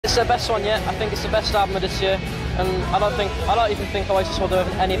It's their best one yet. I think it's the best album of this year, and I don't even think Oasis will do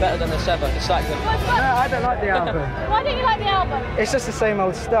any better than this ever. It's that good. No, I don't like the album. Why don't you like the album? It's just the same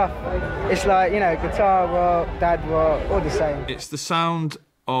old stuff. It's like, you know, guitar rock, dad rock, all the same. It's the sound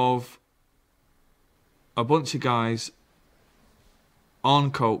of a bunch of guys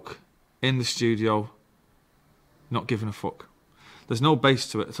on coke in the studio, not giving a fuck. There's no bass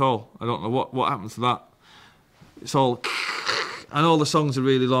to it at all. I don't know what happens to that. It's all... And all the songs are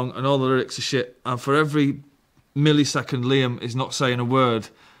really long, and all the lyrics are shit. And for every millisecond Liam is not saying a word,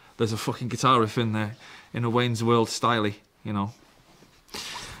 there's a fucking guitar riff in there, in a Wayne's World style, you know.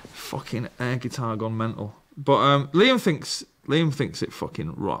 Fucking air guitar gone mental. But Liam thinks it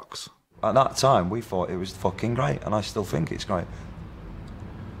fucking rocks. At that time, we thought it was fucking great, and I still think it's great.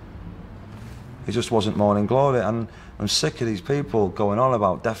 It just wasn't Morning Glory, and I'm sick of these people going on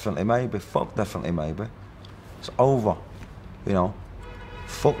about definitely maybe. Fuck definitely maybe. It's over. You know,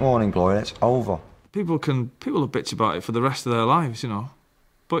 fuck Morning Glory, it's over. People will bitch about it for the rest of their lives, you know.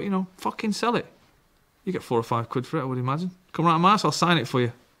 But, you know, fucking sell it. You get £4 or £5 for it, I would imagine. Come round to my house, I'll sign it for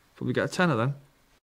you. Probably get a tenner then.